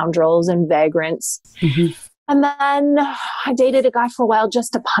scoundrels and vagrants. And then I dated a guy for a while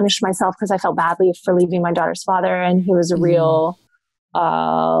just to punish myself because I felt badly for leaving my daughter's father. And he was a real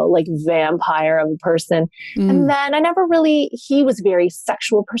like vampire of a person. And then he was a very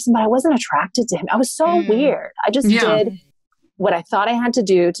sexual person, but I wasn't attracted to him. I was so weird. I just did what I thought I had to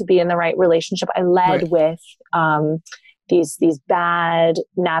do to be in the right relationship. I led with these bad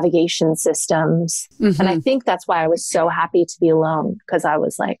navigation systems. And I think that's why I was so happy to be alone, because I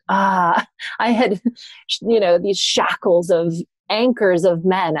was like, I had, these shackles of anchors of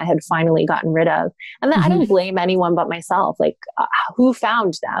men I had finally gotten rid of. And then I don't blame anyone but myself. Like, who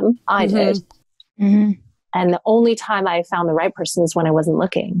found them? I did. And the only time I found the right person is when I wasn't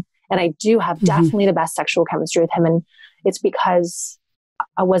looking. And I do have definitely the best sexual chemistry with him. And it's because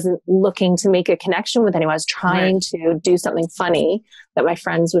I wasn't looking to make a connection with anyone. I was trying to do something funny that my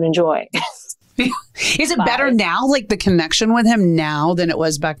friends would enjoy. Is it better now, like the connection with him now than it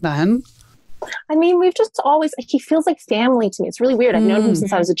was back then? I mean, we've just always, he feels like family to me. It's really weird. I've known him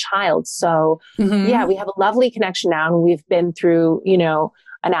since I was a child. So yeah, we have a lovely connection now. And we've been through,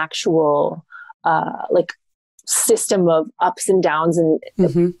 an actual, like system of ups and downs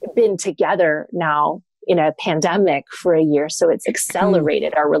and been together now in a pandemic for a year. So it's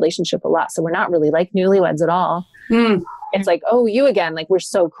accelerated our relationship a lot. So we're not really like newlyweds at all. It's like, oh, you again, like we're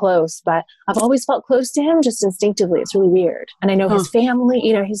so close, but I've always felt close to him just instinctively. It's really weird. And I know his family,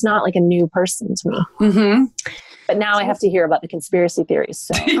 he's not like a new person to me. But now I have to hear about the conspiracy theories.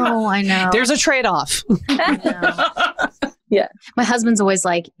 So. Oh, I know. There's a trade-off. Yeah. My husband's always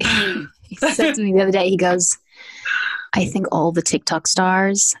like, he said to me the other day, he goes, I think all the TikTok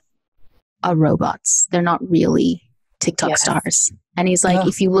stars are robots. They're not really TikTok stars. And he's like,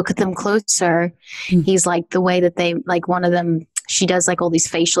 if you look at them closer, he's like, the way that they, like one of them, she does like all these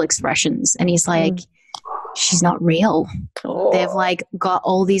facial expressions. And he's like, she's not real. They've like got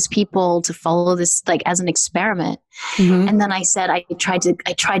all these people to follow this like as an experiment. And then I said, I tried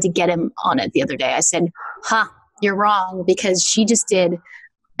to get him on it the other day. I said, you're wrong, because she just did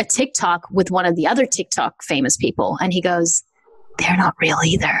a TikTok with one of the other TikTok famous people. And he goes, they're not real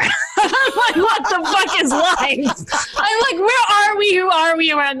either. I'm like, what the fuck is life? I'm like, where are we? Who are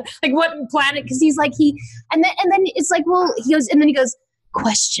we? Around like what planet? Because he's like and then it's like, well, he goes,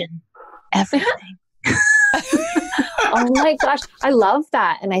 question everything. Oh my gosh, I love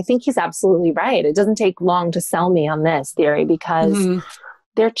that, and I think he's absolutely right. It doesn't take long to sell me on this theory because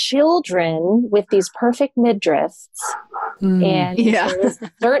they're children with these perfect midriffs. And there's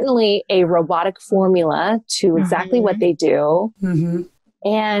certainly a robotic formula to exactly what they do.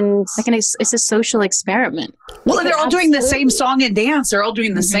 And like it's a social experiment. Well, they're all doing the same song and dance. They're all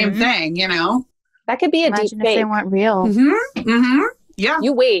doing the same thing, That could be a Imagine deep fake. if they weren't real. Yeah.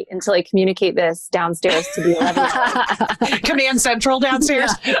 You wait until I communicate this downstairs to the 11-year-old. Command Central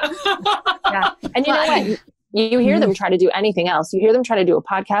downstairs. Yeah. And you know what? You hear them try to do anything else. You hear them try to do a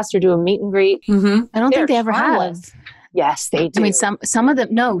podcast or do a meet and greet. I don't think they ever have. Yes, they do. I mean, some of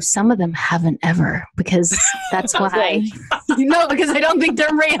them haven't ever, because that's why. Because I don't think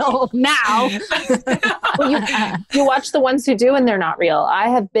they're real now. Well, you watch the ones who do, and they're not real. I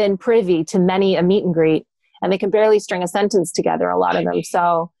have been privy to many a meet and greet, and they can barely string a sentence together, a lot of them.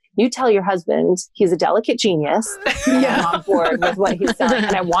 So you tell your husband he's a delicate genius. I'm on board with what he's saying,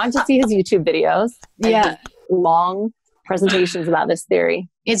 and I want to see his YouTube videos. His long presentations about this theory.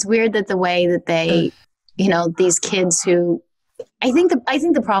 It's weird that the way that they, these kids who, I think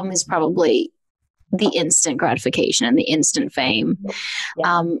the problem is probably the instant gratification and the instant fame.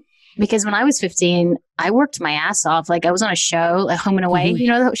 Yeah. Because when I was 15, I worked my ass off. Like, I was on a show, like Home and Away. You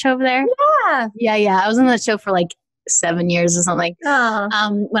know the show over there? Yeah. I was on that show for like 7 years or something.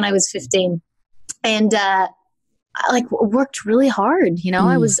 When I was 15, and I worked really hard.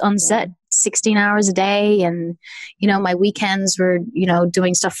 I was on set 16 hours a day, and my weekends were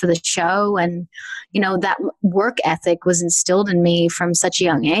doing stuff for the show, and that work ethic was instilled in me from such a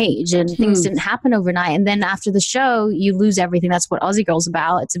young age, and things didn't happen overnight. And then after the show, you lose everything. That's what Aussie Girl's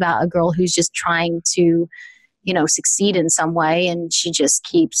about. It's about a girl who's just trying to succeed in some way, and she just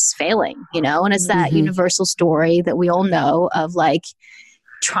keeps failing, and it's that universal story that we all know of, like,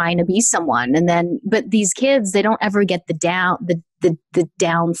 trying to be someone. And then, but these kids, they don't ever get the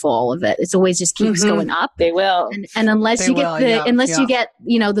downfall of it. It's always just keeps going up. They will. And unless you get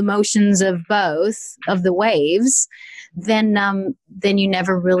the motions of both of the waves, then you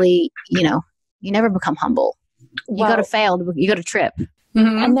never really, you never become humble. You got to fail. You got to trip.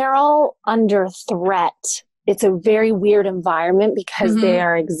 And they're all under threat. It's a very weird environment because they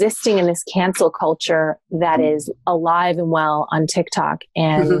are existing in this cancel culture that is alive and well on TikTok.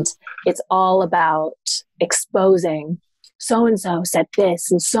 And it's all about exposing so-and-so said this,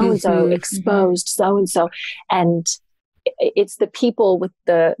 and so-and-so exposed so-and-so. And it's the people with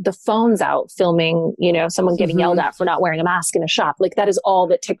the phones out filming, someone getting yelled at for not wearing a mask in a shop. Like, that is all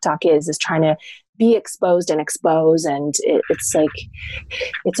that TikTok is trying to be exposed and expose. And it's like,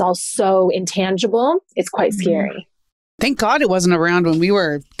 it's all so intangible. It's quite scary. Thank God it wasn't around when we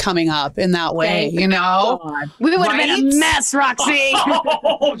were coming up in that way, God. We would have been a mess, Roxy.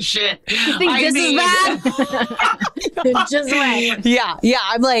 Oh, shit. You think this is bad? Just wait. Yeah.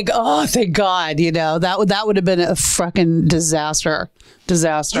 I'm like, oh, thank God. That would have been a fucking disaster. Did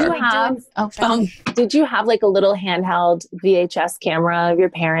you have like a little handheld VHS camera of your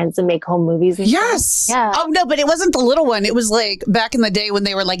parents and make home movies and Yes. stuff? Yeah. Oh, no, but it wasn't the little one. It was like back in the day when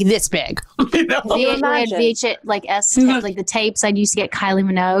they were like this big. We had VHS, like like the tapes. I used to get Kylie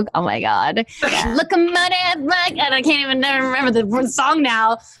Minogue. Oh my God. Yeah. Look at my dad, like, and I can't even never remember the song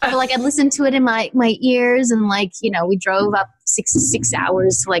now. But like, I'd listen to it in my ears, and like, we drove up 6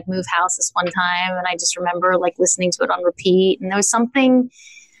 hours to like move house this one time, and I just remember like listening to it on repeat. And there was something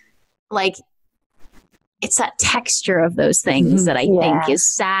like, it's that texture of those things that I think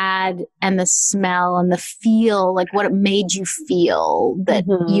is sad, and the smell and the feel, like what it made you feel, that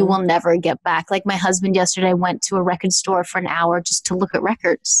you will never get back. Like, my husband yesterday went to a record store for an hour just to look at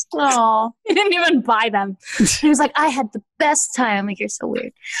records. Oh, he didn't even buy them. He was like, I had the best time. I'm like, you're so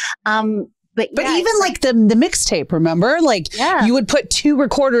weird. But even like the mixtape, remember? Like, you would put two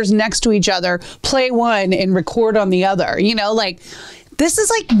recorders next to each other, play one and record on the other, like, this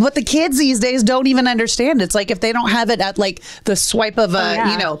is like what the kids these days don't even understand. It's like, if they don't have it at like the swipe of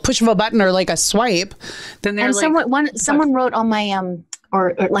a, push of a button or like a swipe, then they're someone wrote on my,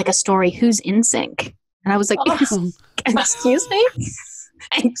 or like a story, who's in sync? And I was like, excuse me?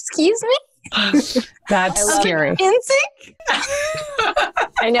 Excuse me? That's scary. In sync?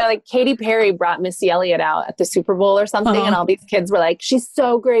 I know, like Katy Perry brought Missy Elliott out at the Super Bowl or something, and all these kids were like, she's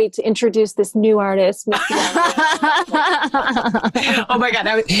so great to introduce this new artist, Missy Elliott. Oh my God.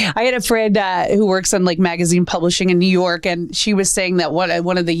 I had a friend who works on like magazine publishing in New York, and she was saying that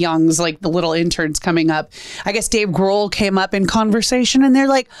one of the youngs, like the little interns coming up, I guess Dave Grohl came up in conversation, and they're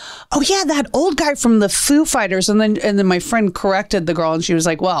like, oh yeah, that old guy from the Foo Fighters. And then my friend corrected the girl, and she was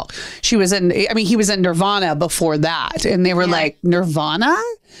like, well, he was in Nirvana before that. And they were like, Nirvana?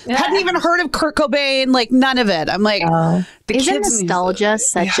 Hadn't even heard of Kurt Cobain, like none of it. I'm like, isn't nostalgia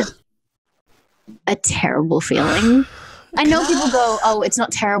such a terrible feeling? I know people go, oh, it's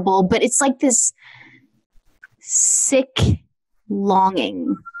not terrible, but it's like this sick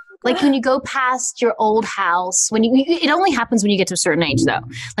longing. Like when you go past your old house, it only happens when you get to a certain age though.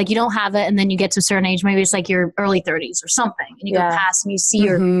 Like you don't have it, and then you get to a certain age, maybe it's like your early 30s or something, and you go past and you see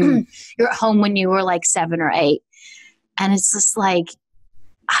you're at home when you were like 7 or 8. And it's just like,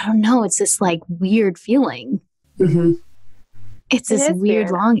 I don't know, it's this like weird feeling. It's this weird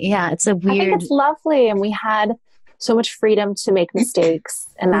long. Yeah, it's a weird. I think it's lovely. And we had so much freedom to make mistakes.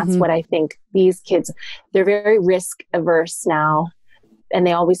 And that's what I think these kids, they're very risk averse now. And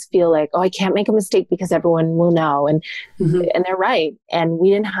they always feel like, oh, I can't make a mistake because everyone will know. And they're right. And we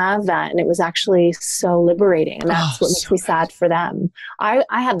didn't have that. And it was actually so liberating. And that's what makes me sad for them. I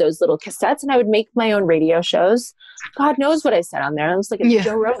had those little cassettes and I would make my own radio shows. God knows what I said on there. It was like a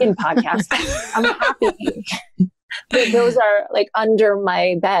Joe Rogan podcast. I'm happy. Those are like under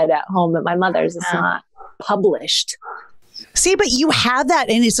my bed at home at my mother's. It's not published. See, but you have that,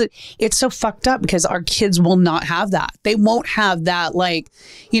 and it's so fucked up because our kids will not have that. They won't have that, like,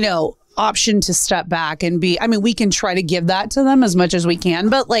 you know, option to step back and be. I mean, we can try to give that to them as much as we can,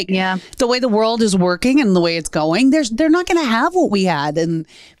 but like, the way the world is working and the way it's going, they're not going to have what we had and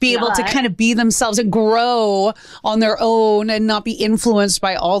be able to kind of be themselves and grow on their own and not be influenced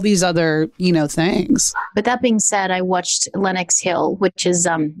by all these other, you know, things. But that being said, I watched Lenox Hill, which is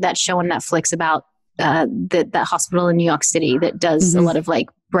that show on Netflix about that hospital in New York City that does a lot of like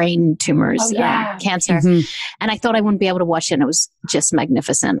brain tumors, cancer. And I thought I wouldn't be able to watch it. And it was just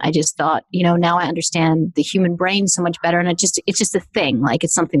magnificent. I just thought, you know, now I understand the human brain so much better. And it's just a thing. Like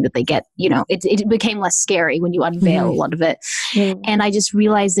it's something that they get, you know, it became less scary when you unveil a lot of it. And I just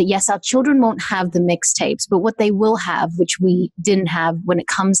realized that, yes, our children won't have the mixtapes, but what they will have, which we didn't have when it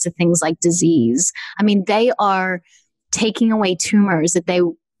comes to things like disease. I mean, they are taking away tumors that they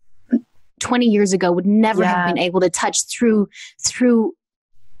 20 years ago would never have been able to touch through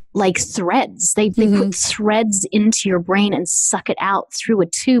like threads. They put threads into your brain and suck it out through a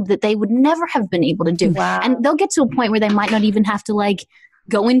tube that they would never have been able to do. Wow. And they'll get to a point where they might not even have to like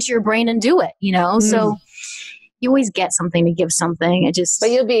go into your brain and do it, you know? So you always get something to give something. But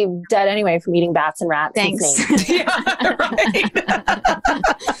you'll be dead anyway from eating bats and rats. Thanks.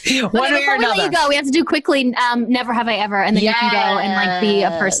 And One way or another. Let you go, we have to do quickly. Never have I ever, and then you can go and like be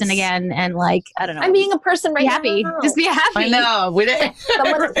a person again, and like I don't know. I'm being a person right be now. Happy. Just be happy. I know. We did.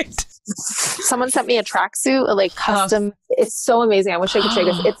 Someone sent me a tracksuit, a like custom. It's so amazing. I wish I could show you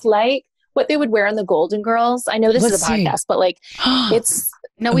this. It's like what they would wear in the Golden Girls. I know this is a podcast, but like it's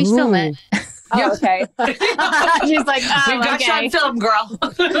no, we film it. Oh, okay. She's like, we've got you on film, girl.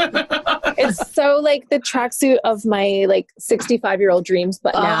 It's so like the tracksuit of my like 65-year-old dreams,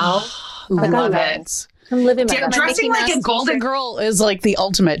 but now I love it. I'm living my best. Dressing like a golden girl is like the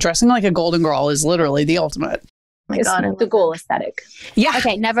ultimate. Dressing like a golden girl is literally the ultimate. Oh my God, the goal aesthetic. Yeah.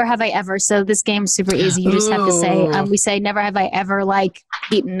 Okay. Never have I ever. So this game's super easy. You just have to say, we say, never have I ever like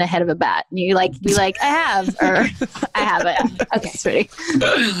eaten the head of a bat. And you like, be like, I have, or I haven't. Okay. It's ready.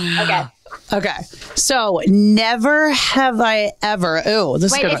 Okay. Okay. So never have I ever. Oh,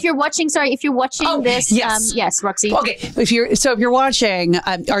 this Wait, is if you're watching this, yes, Roxy. Okay. If you're watching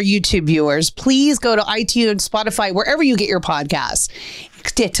our YouTube viewers, please go to iTunes, Spotify, wherever you get your podcasts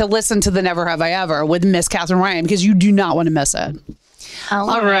to listen to the Never Have I Ever with Miss Katherine Ryan, because you do not want to miss it.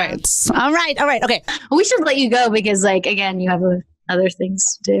 All right. Okay. Well, we should let you go because, like, again, you have other things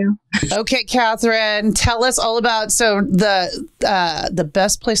to do. Okay, Katherine, tell us all about the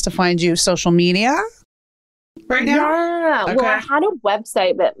best place to find you, social media right now. Yeah. Okay. Well, I had a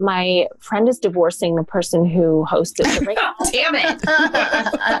website, but my friend is divorcing the person who hosted it right now. Damn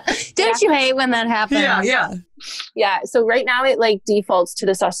it. Don't you hate when that happens? Yeah. So right now it like defaults to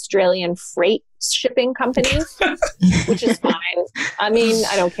this Australian freight shipping company, which is fine. I mean,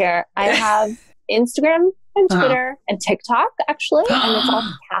 I don't care. I have Instagram and Twitter and TikTok, actually. And it's all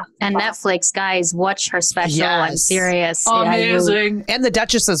and Netflix, guys, watch her special. I'm serious. Amazing. And the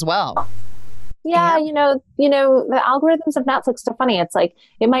Duchess as well. Yeah, you know, the algorithms of Netflix are funny. It's like,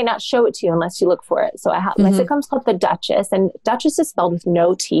 it might not show it to you unless you look for it. So I have my sitcom's called The Duchess, and Duchess is spelled with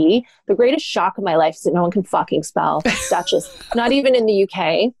no T. The greatest shock of my life is that no one can fucking spell Duchess. Not even in the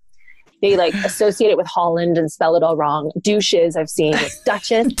UK. They like associate it with Holland and spell it all wrong. Douches I've seen with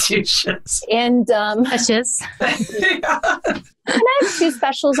Duchess. Douches. And Duchess. And I have 2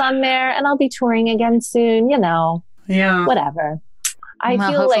 specials on there, and I'll be touring again soon, Yeah. Whatever. I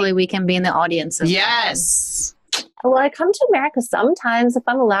feel hopefully like we can be in the audience. Yes. Well, I come to America sometimes if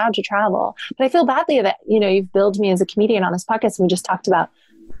I'm allowed to travel. But I feel badly that, you've billed me as a comedian on this podcast, and we just talked about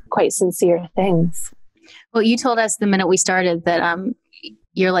quite sincere things. Well, you told us the minute we started that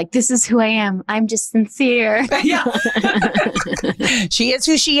you're like, this is who I am. I'm just sincere. Yeah. She is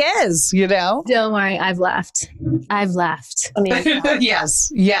who she is, Don't worry. I've laughed. I mean,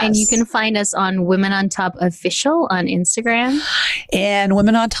 Yes. And you can find us on Women on Top Official on Instagram. And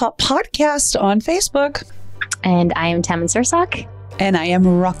Women on Top Podcast on Facebook. And I am Tammin Sursock. And I am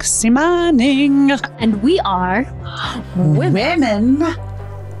Roxy Manning. And we are Women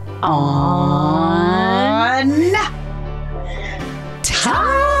on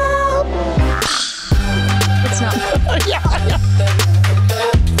Top. It's Trump. Yeah.